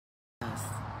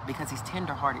because he's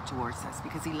tenderhearted towards us,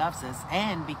 because he loves us,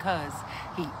 and because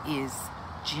he is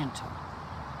gentle.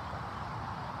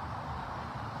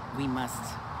 We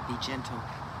must be gentle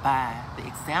by the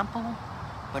example,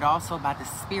 but also by the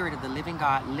Spirit of the living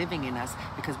God living in us,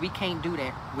 because we can't do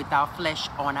that with our flesh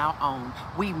on our own.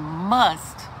 We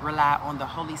must rely on the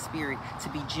Holy Spirit to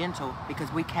be gentle,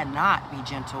 because we cannot be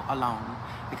gentle alone,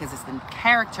 because it's the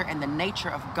character and the nature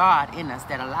of God in us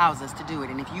that allows us to do it.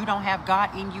 And if you don't have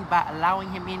God in you by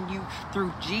allowing him in you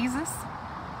through Jesus,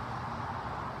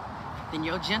 then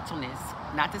your gentleness,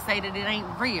 not to say that it ain't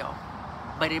real,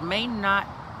 but it may not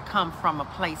come from a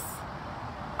place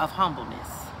of humbleness.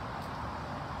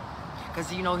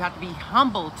 Because, you know, you have to be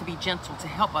humble to be gentle, to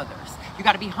help others. You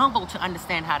got to be humble to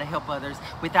understand how to help others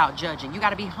without judging. You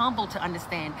got to be humble to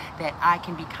understand that I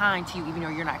can be kind to you even though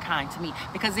you're not kind to me.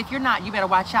 Because if you're not, you better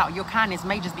watch out. Your kindness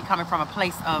may just be coming from a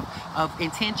place of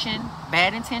intention,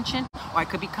 bad intention, or it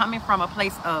could be coming from a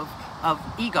place of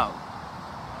ego,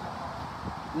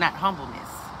 not humbleness.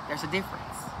 There's a difference.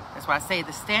 That's why I say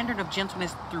the standard of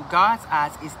gentleness through God's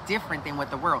eyes is different than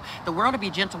what the world. The world will be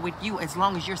gentle with you as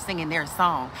long as you're singing their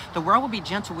song. The world will be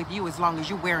gentle with you as long as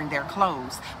you're wearing their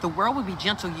clothes. The world will be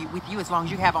gentle with you as long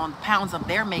as you have on pounds of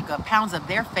their makeup, pounds of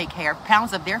their fake hair,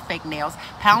 pounds of their fake nails,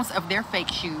 pounds of their fake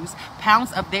shoes,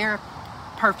 pounds of their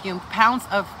perfume, pounds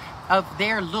of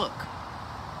their look.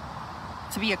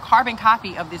 To be a carbon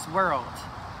copy of this world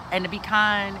and to be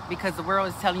kind, because the world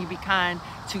is telling you be kind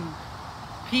to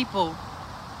people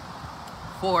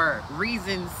for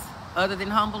reasons other than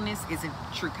humbleness, isn't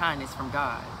true kindness from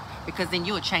God. Because then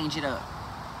you'll change it up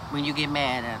when you get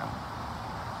mad at them.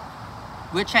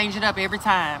 We'll change it up every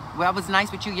time. Well, I was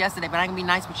nice with you yesterday, but I can be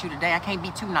nice with you today. I can't be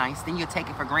too nice. Then you'll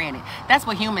take it for granted. That's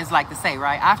what humans like to say,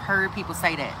 right? I've heard people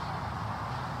say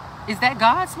that. Is that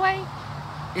God's way?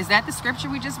 Is that the scripture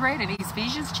we just read in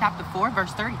Ephesians chapter 4,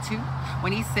 verse 32?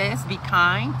 When he says, be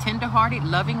kind, tenderhearted,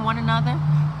 loving one another,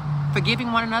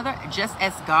 forgiving one another, just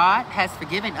as God has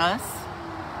forgiven us.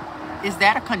 Is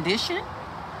that a condition?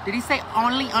 Did he say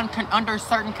only under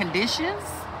certain conditions?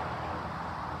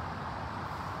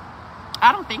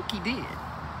 I don't think he did.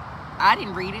 I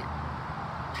didn't read it.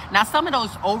 Now, some of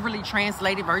those overly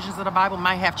translated versions of the Bible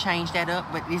might have changed that up,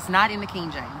 but it's not in the King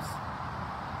James.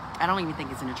 I don't even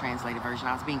think it's in the translated version.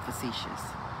 I was being facetious.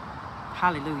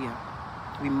 Hallelujah.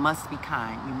 We must be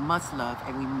kind, we must love,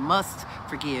 and we must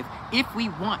forgive if we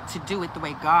want to do it the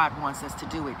way God wants us to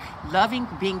do it. Loving,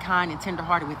 being kind, and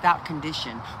tenderhearted without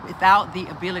condition, without the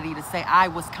ability to say, I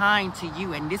was kind to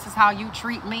you and this is how you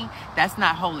treat me. That's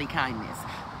not holy kindness.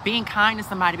 Being kind to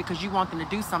somebody because you want them to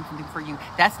do something for you,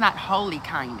 that's not holy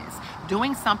kindness.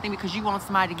 Doing something because you want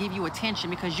somebody to give you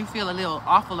attention because you feel a little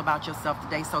awful about yourself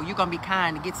today, so you're going to be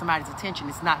kind to get somebody's attention.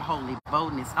 It's not holy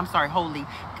boldness. Holy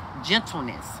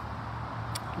gentleness.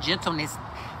 Gentleness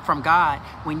from God,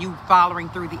 when you following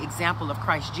through the example of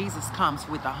Christ Jesus, comes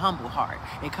with a humble heart.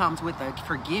 It comes with a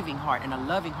forgiving heart and a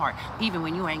loving heart, even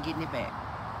when you ain't getting it back.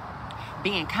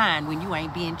 Being kind when you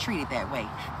ain't being treated that way.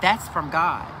 That's from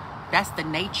God. That's the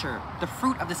nature. The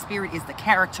fruit of the Spirit is the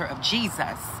character of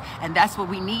Jesus. And that's what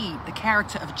we need, the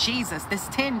character of Jesus. This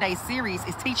 10-day series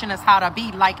is teaching us how to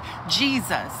be like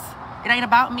Jesus. It ain't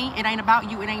about me. It ain't about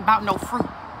you. It ain't about no fruit.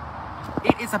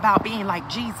 It is about being like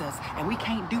Jesus, and we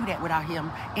can't do that without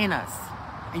him in us.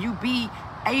 And you be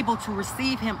able to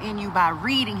receive him in you by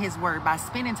reading his word, by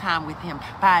spending time with him,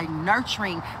 by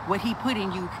nurturing what he put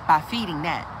in you, by feeding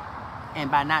that,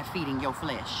 and by not feeding your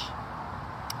flesh.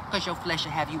 Because your flesh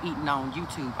will have you eating on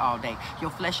YouTube all day. Your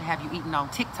flesh will have you eating on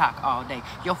TikTok all day.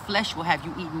 Your flesh will have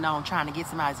you eating on trying to get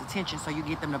somebody's attention so you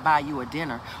get them to buy you a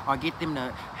dinner, or get them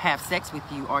to have sex with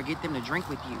you, or get them to drink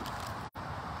with you.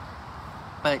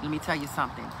 But let me tell you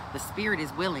something. The spirit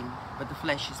is willing, but the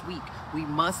flesh is weak. We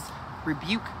must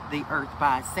rebuke the earth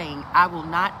by saying, I will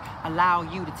not allow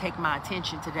you to take my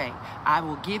attention today. I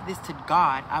will give this to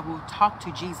God. I will talk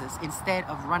to Jesus instead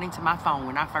of running to my phone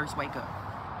when I first wake up,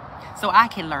 so I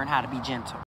can learn how to be gentle.